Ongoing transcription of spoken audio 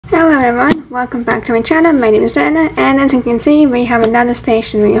Hello everyone, welcome back to my channel. My name is Diana, and as you can see, we have another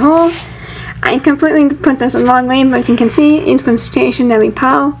stationery haul. I completely put this in the wrong way, but if you can see, it's from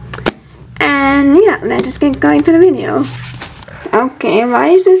Stationarypal. And yeah, let's just get going to the video. Okay, why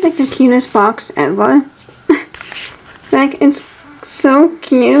is this like the cutest box ever? Like, it's so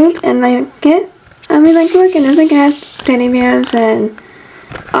cute, and like it. I mean, like, look, and it has teddy bears and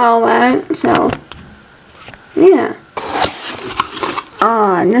all that, so yeah.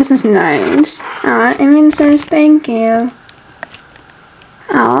 Oh, this is nice. It even says thank you.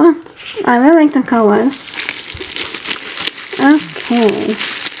 Oh, I really like the colors. Okay.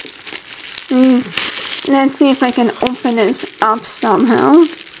 Let's see if I can open this up somehow.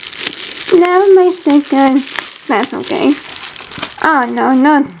 No, my sticker. That's okay. Oh,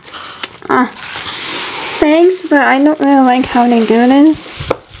 no. Thanks, but I don't really like how they do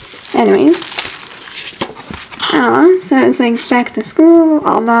this. Anyways. So it's like back to school,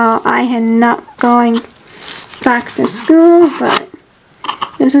 although I am not going back to school, but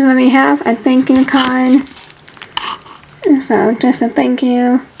this is what we have, a thank you card. So just a thank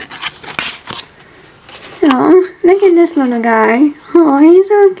you. Oh, look at this little guy. Oh, he's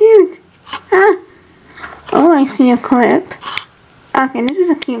so cute. Oh, I see a clip. Okay, this is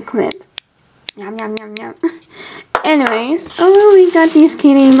a cute clip. Yum, yum, yum, yum. Anyways, oh, we got these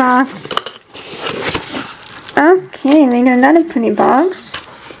kitty box. Okay, we got another pretty box.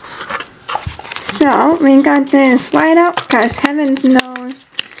 So, we got this whiteout, because heavens knows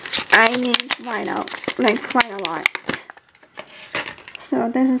I need whiteout, like quite a lot. So,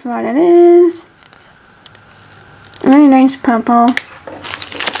 this is what it is. Really nice purple.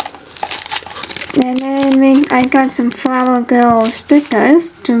 And then I got some Flower Girl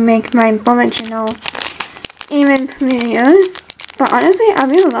stickers to make my bullet journal even prettier. But honestly, I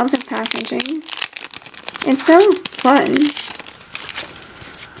really love the packaging. It's so fun.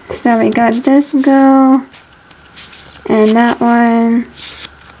 So we got this girl and that one,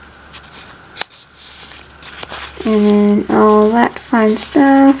 and then all that fun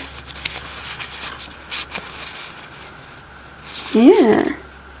stuff. Yeah.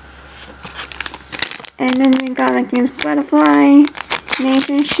 And then we got like this butterfly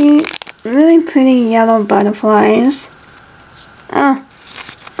nature sheet. Really pretty yellow butterflies. Oh,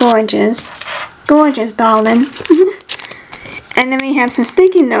 gorgeous. Gorgeous, darling. And then we have some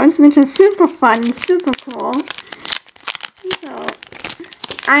sticky notes, which is super fun and super cool. So,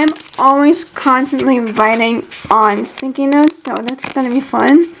 I'm always constantly writing on sticky notes, so that's gonna be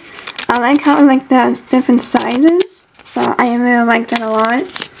fun. I like how like there's different sizes, so I really like that a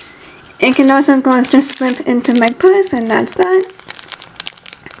lot. It can also go just slip into my purse, and that's that.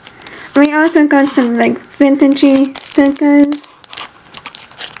 We also got some like vintagey stickers.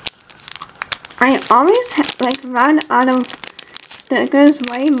 I always like run out of stickers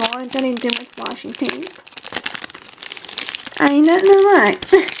way more than I do with washi tape. I don't know why.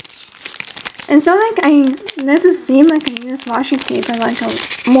 It's not like it doesn't seem like I use washi tape like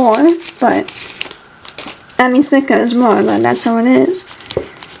more, but I mean stickers more, but that's how it is.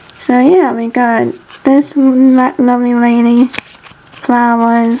 So yeah, we got this lovely lady,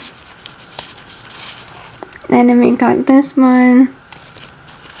 flowers, and then we got this one.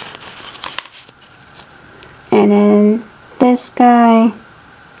 And then this guy.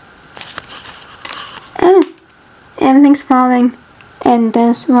 Oh, everything's falling. And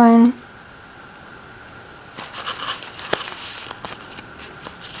this one.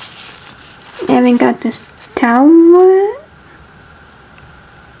 And we got this tower.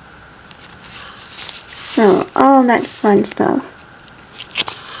 So, all that fun stuff.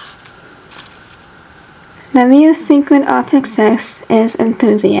 The real secret of success is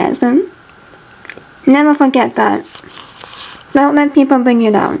enthusiasm. Never forget that. Don't let people bring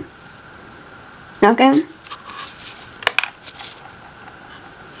you down. Okay?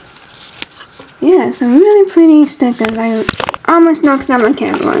 Yeah, some really pretty stickers. I almost knocked down my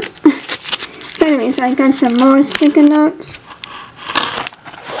camera. But anyways, I got some more sticker notes.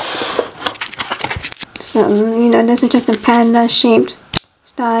 So, you know, this is just a panda shaped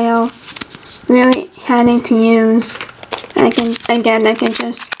style. Really handy to use. I can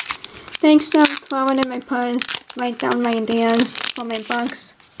just take some, throw it in my purse, write down my ideas for my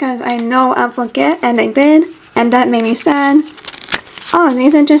books, because I know I'll forget, and I did, and that made me sad. Oh,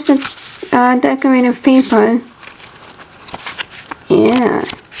 these are just a decorative paper. Yeah.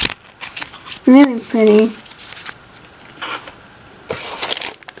 Really pretty.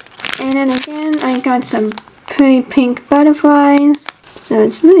 And then again, I got some pretty pink butterflies, so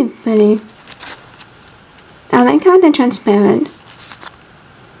it's really pretty. I like how they're transparent.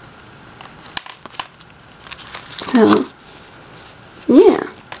 So, yeah.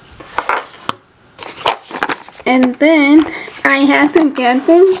 And then I had to get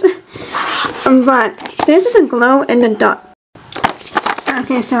this, but this is a glow in the dark.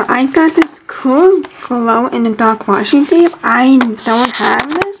 Okay, so I got this cool glow in the dark washi tape. I don't have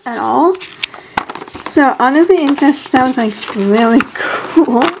this at all. So honestly, it just sounds like really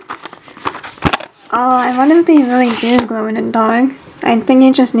cool. Oh, I wonder if they really do glow in the dark. I think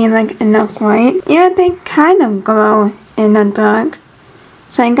you just need like enough light. Yeah, they kind of glow in the dark.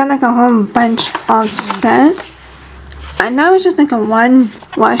 So I got like a whole bunch of set. And that was just like a one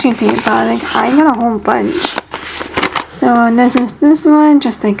washi tape, but like I got a whole bunch. So this is this one,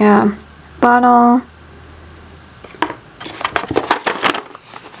 just like a bottle.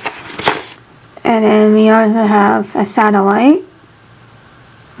 And then we also have a satellite.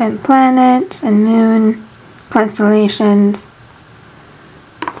 And planets and moon, constellations.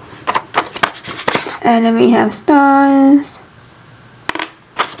 And then we have stars.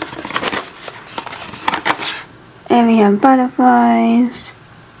 And we have butterflies.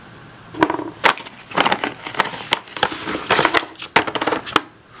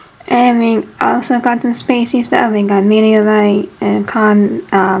 And we also got some spacey stuff. We got meteorite and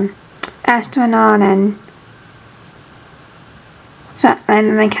astronaut and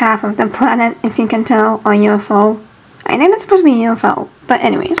like half of the planet, if you can tell, or UFO. I think it's supposed to be UFO, but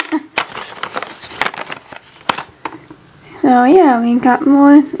anyways. So yeah, we got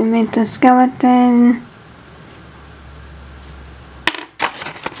more. We made the skeleton.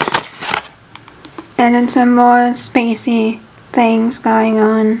 And then some more spacey things going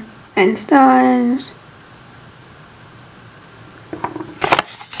on. And stars.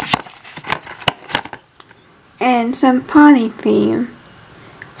 And some party theme.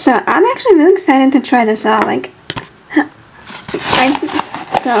 So I'm actually really excited to try this out. Like,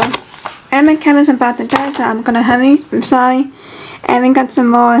 and my camera's about to die, so I'm gonna hurry. I'm sorry. And we got some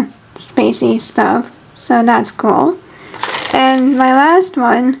more spacey stuff, so that's cool. And my last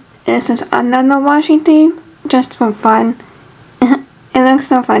one is just another washi tape, just for fun. It looks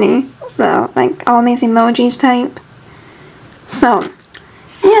so funny. So like all these emojis type. So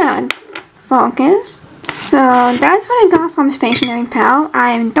yeah, focus. So that's what I got from Stationarypal.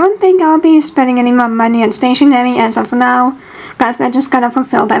 I don't think I'll be spending any more money on stationery as of now, because I just kind of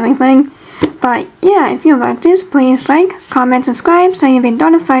fulfilled everything. But yeah, if you like this, please like, comment, subscribe so you'll be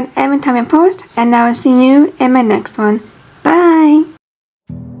notified every time I post, and I will see you in my next one.